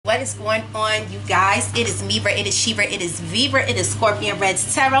is going on, you guys? It is Mira, it is Shiva, it is Viva, it is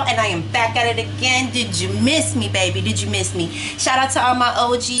ScorpionReddz Tarot, and I am back at it again. Did you miss me, baby? Did you miss me? Shout out to all my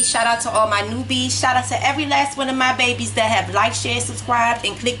OGs, shout out to all my newbies, shout out to every last one of my babies that have liked, shared, subscribed,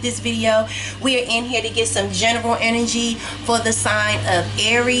 and clicked this video. We are in here to get some general energy for the sign of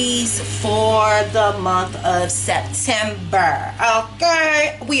Aries for the month of September.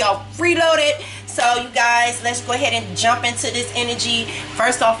 Okay, we are freeloaded. So you guys, let's go ahead and jump into this energy.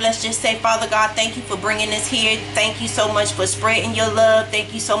 First off, let's just say, Father God, thank you for bringing us here. Thank you so much for spreading your love.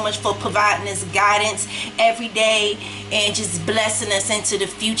 Thank you so much for providing us guidance every day and just blessing us into the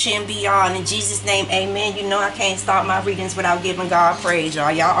future and beyond. In Jesus' name, amen. You know I can't start my readings without giving God praise,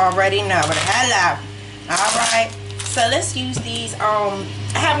 y'all. Y'all already know. But hello. All right. So let's use these. I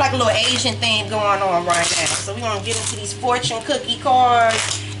have like a little Asian thing going on right now. So we're going to get into these fortune cookie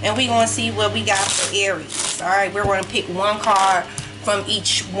cards. And we're going to see what we got for Aries. Alright, we're going to pick one card from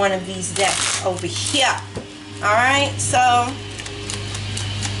each one of these decks over here. Alright, so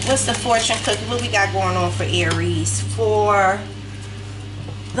what's the fortune cookie? What we got going on for Aries for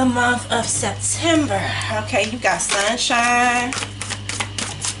the month of September? Okay, you got sunshine.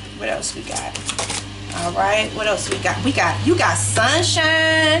 What else we got? Alright, what else we got? You got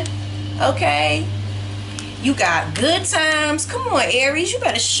sunshine. Okay. You got good times. Come on, Aries. You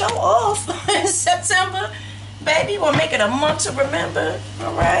better show off in September. Baby, you want to make it a month to remember.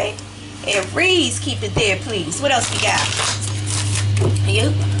 All right. Aries, keep it there, please. What else we got?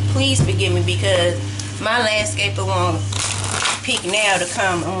 You, please forgive me because my landscaper won't peek now to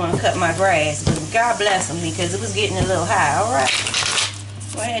come and want to cut my grass. But God bless him because it was getting a little high. All right.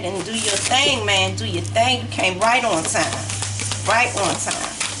 Go ahead and do your thing, man. Do your thing. You came right on time. Right on time.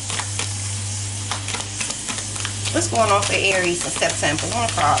 What's going on for Aries in September? One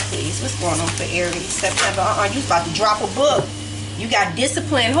card, please. What's going on for Aries September? You about to drop a book. You got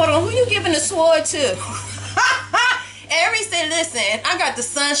discipline. Hold on. Who you giving the sword to? Aries said, listen, I got the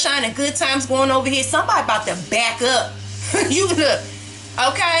sunshine and good times going over here. Somebody about to back up. You look.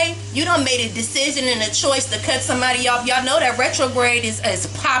 Okay? You done made a decision and a choice to cut somebody off. Y'all know that retrograde is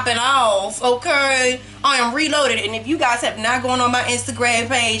popping off. Okay? I am reloaded. And if you guys have not gone on my Instagram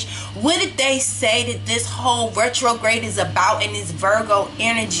page, what did they say that this whole retrograde is about in this Virgo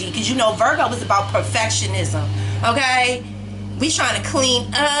energy? Because you know Virgo is about perfectionism. Okay? We trying to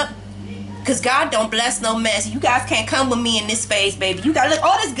clean up. Because God don't bless no mess. You guys can't come with me in this phase, baby. You got to look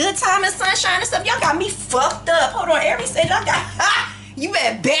all this good time and sunshine and stuff. Y'all got me fucked up. Hold on. Aries said y'all got... You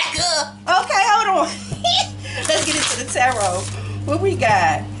better back up. Okay, hold on. Let's get into the tarot. What we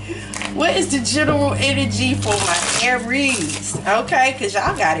got? What is the general energy for my Aries? Okay, because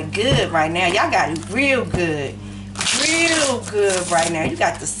y'all got it good right now. Y'all got it real good. Real good right now. You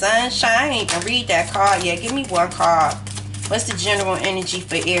got the sunshine. I ain't even read that card yet. Give me one card. What's the general energy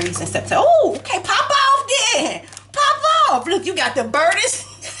for Aries in September? Oh, okay, pop off then. Pop off. Look, you got the burdens.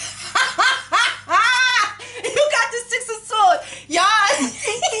 You got the Six of Swords. Y'all.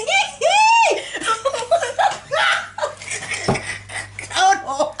 Hold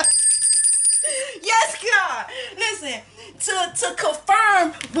on. Yes, God. Listen, to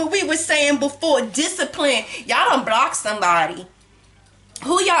confirm what we were saying before, discipline. Y'all done blocked somebody.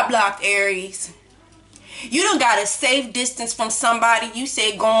 Who y'all blocked, Aries? You done got a safe distance from somebody. You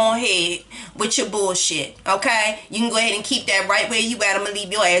said go ahead with your bullshit. Okay? You can go ahead and keep that right where you at. I'm going to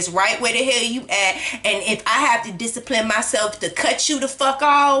leave your ass right where the hell you at. And if I have to discipline myself to cut you the fuck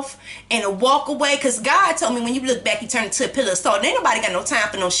off and to walk away. Because God told me when you look back, you turn into a pillar of salt. Ain't nobody got no time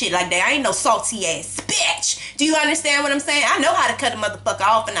for no shit like that. I ain't no salty ass bitch. Do you understand what I'm saying? I know how to cut a motherfucker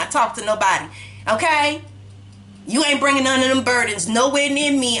off and not talk to nobody. Okay? You ain't bringing none of them burdens nowhere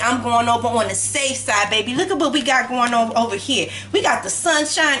near me. I'm going over on the safe side, baby. Look at what we got going on over here. We got the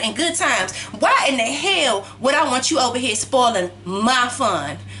sunshine and good times. Why in the hell would I want you over here spoiling my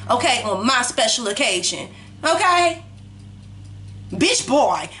fun? Okay, on my special occasion. Okay? Bitch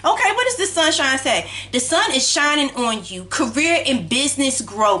boy. Okay, what does the sunshine say? The sun is shining on you. Career and business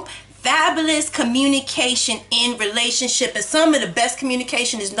growth. Fabulous communication in relationship, and some of the best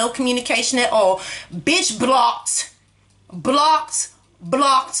communication is no communication at all. Bitch blocked,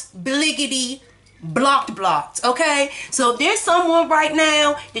 bliggity, blocked. Okay, so if there's someone right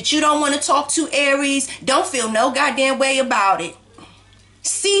now that you don't want to talk to, Aries, don't feel no goddamn way about it.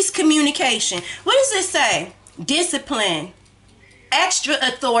 Cease communication. What does it say? Discipline, extra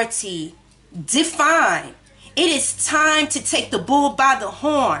authority, define. It is time to take the bull by the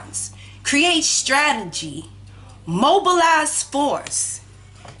horns. Create strategy. Mobilize force.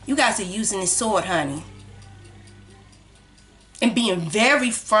 You guys are using this sword, honey. and being very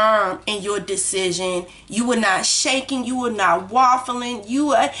firm in your decision. You are not shaking, you are not waffling,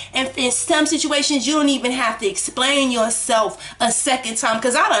 and in some situations you don't even have to explain yourself a second time,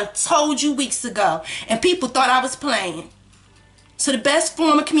 because I done told you weeks ago and people thought I was playing. So the best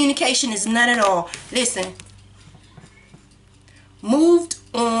form of communication is none at all. Listen, moved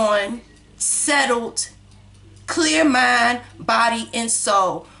on, settled, clear mind, body, and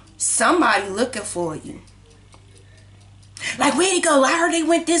soul. Somebody looking for you. Like, where'd he go? I heard they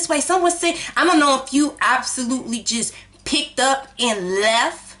went this way. Someone said, I don't know if you absolutely just picked up and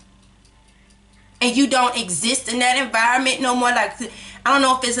left and you don't exist in that environment no more. Like, I don't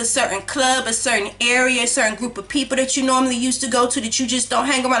know if it's a certain club, a certain area, a certain group of people that you normally used to go to that you just don't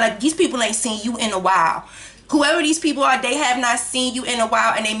hang around. Like, these people ain't seen you in a while. Whoever these people are, they have not seen you in a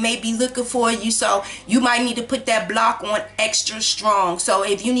while, and they may be looking for you. So you might need to put that block on extra strong. So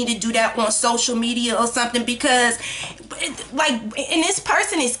if you need to do that on social media or something, because like, and this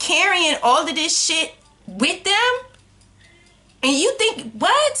person is carrying all of this shit with them, and you think,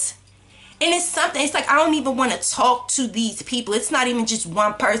 what? And it's something, it's like, I don't even want to talk to these people. It's not even just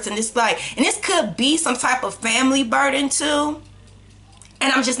one person. It's like, and this could be some type of family burden too.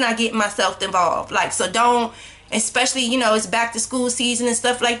 And I'm just not getting myself involved. Like, so don't, especially, you know, it's back to school season and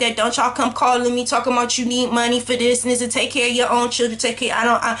stuff like that. Don't y'all come calling me talking about you need money for this and this, and take care of your own children. Take care.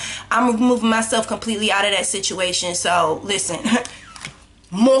 I'm removing myself completely out of that situation. So listen,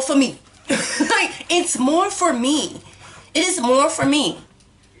 more for me. Like, it's more for me. It is more for me.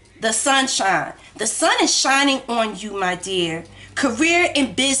 The sunshine. The sun is shining on you, my dear. Career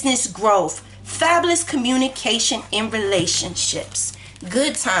and business growth. Fabulous communication in relationships.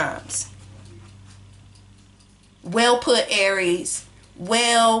 Good times. Well put, Aries.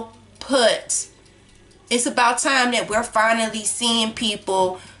 Well put. It's about time that we're finally seeing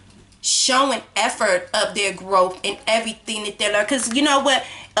people showing effort of their growth in everything that they're learning. Because you know what?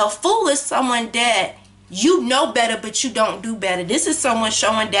 A fool is someone that you know better, but you don't do better. This is someone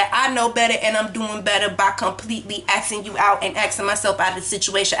showing that I know better and I'm doing better by completely asking you out and asking myself out of the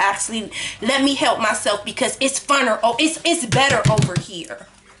situation. Actually, let me help myself because it's funner. Oh, it's better over here.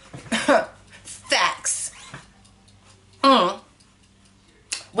 Facts. Well,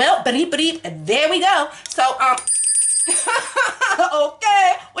 there we go. So,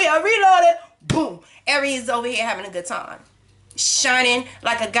 okay, we are reloaded. Boom. Aries is over here having a good time. Shining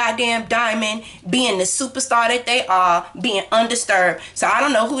like a goddamn diamond, being the superstar that they are, being undisturbed. So I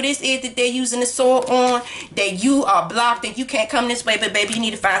don't know who this is that they're using the sword on, that you are blocked and you can't come this way, but baby, you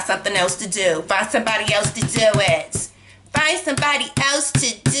need to find something else to do. Find somebody else to do it. Find somebody else to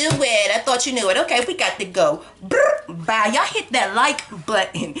do it. I thought you knew it. Okay, we got to go. Bye. Y'all hit that like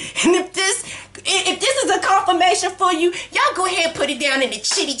button. And if this is a confirmation for you, y'all go ahead and put it down in the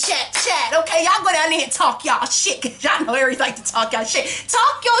chitty chat. Okay, y'all go down there and talk y'all shit. Cause y'all know Aries like to talk y'all shit.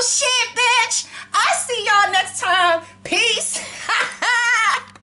 Talk your shit, bitch. I see y'all next time. Peace.